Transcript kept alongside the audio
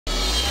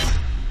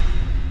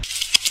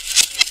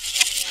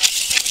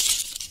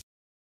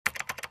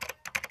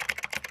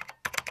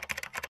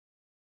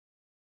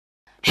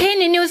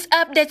News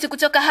update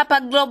kutoka hapa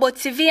Global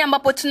TV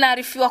ambapo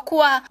tunaarifiwa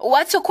kuwa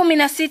watu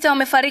 16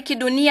 wamefariki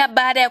dunia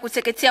baada ya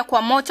kuteketea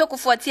kwa moto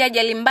kufuatia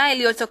ajali mbaya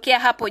iliyotokea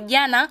hapo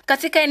jana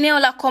katika eneo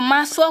la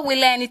Komaswa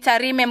wilayani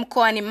Tarime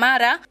mkoani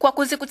Mara kwa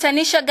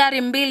kuzikutanisha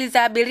gari mbili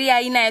za abiria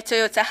aina ya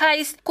Toyota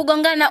Hiace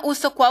kugongana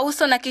uso kwa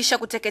uso na kisha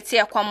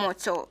kuteketea kwa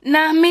moto.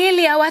 Na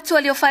miili ya watu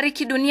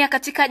waliofariki dunia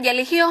katika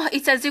ajali hiyo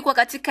itazikwa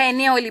katika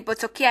eneo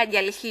ilipotokea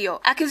ajali hiyo.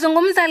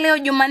 Akizungumza leo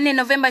Jumanne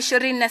Novemba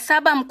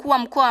 27, mkuu wa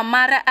mkoa wa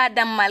Mara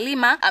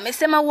Malima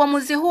amesema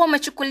uamuzi huo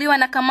umechukuliwa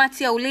na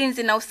Kamati ya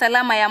Ulinzi na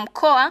Usalama ya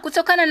mkoa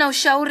kutokana na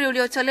ushauri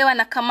uliotolewa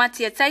na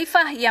Kamati ya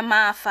Taifa ya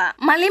Maafa.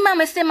 Malima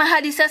amesema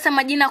hadi sasa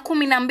majina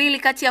 12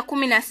 kati ya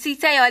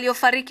 16 ya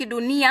waliofariki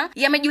dunia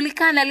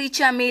yamejulikana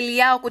licha ya miili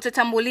yao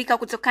kutotambulika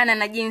kutokana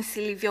na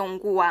jinsi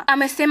ilivyoungua.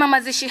 Amesema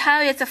mazishi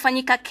hayo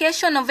yatafanyika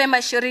kesho Novemba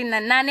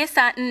 28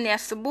 saa 4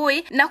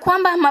 asubuhi na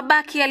kwamba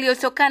mabaki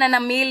yaliyotokana na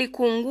miili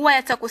kuungua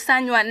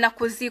yatakusanywa na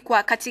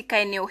kuzikwa katika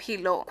eneo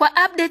hilo. Kwa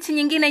update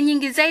nyingine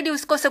nyingi zaidi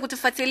usikose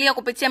kutufuatilia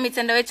kupitia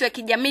mitandao yetu ya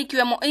kijamii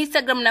ikiwemo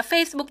Instagram na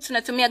Facebook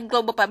tunatumia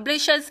Global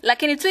Publishers,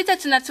 lakini Twitter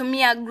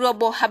tunatumia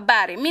Global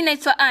Habari. Mimi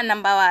naitwa Anna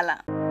Mbawala.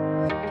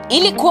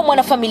 Ili kuwa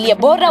mwanafamilia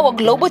bora wa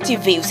Global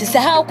TV,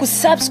 usisahau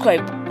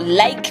kusubscribe,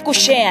 like,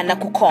 kushare na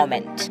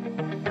kucomment.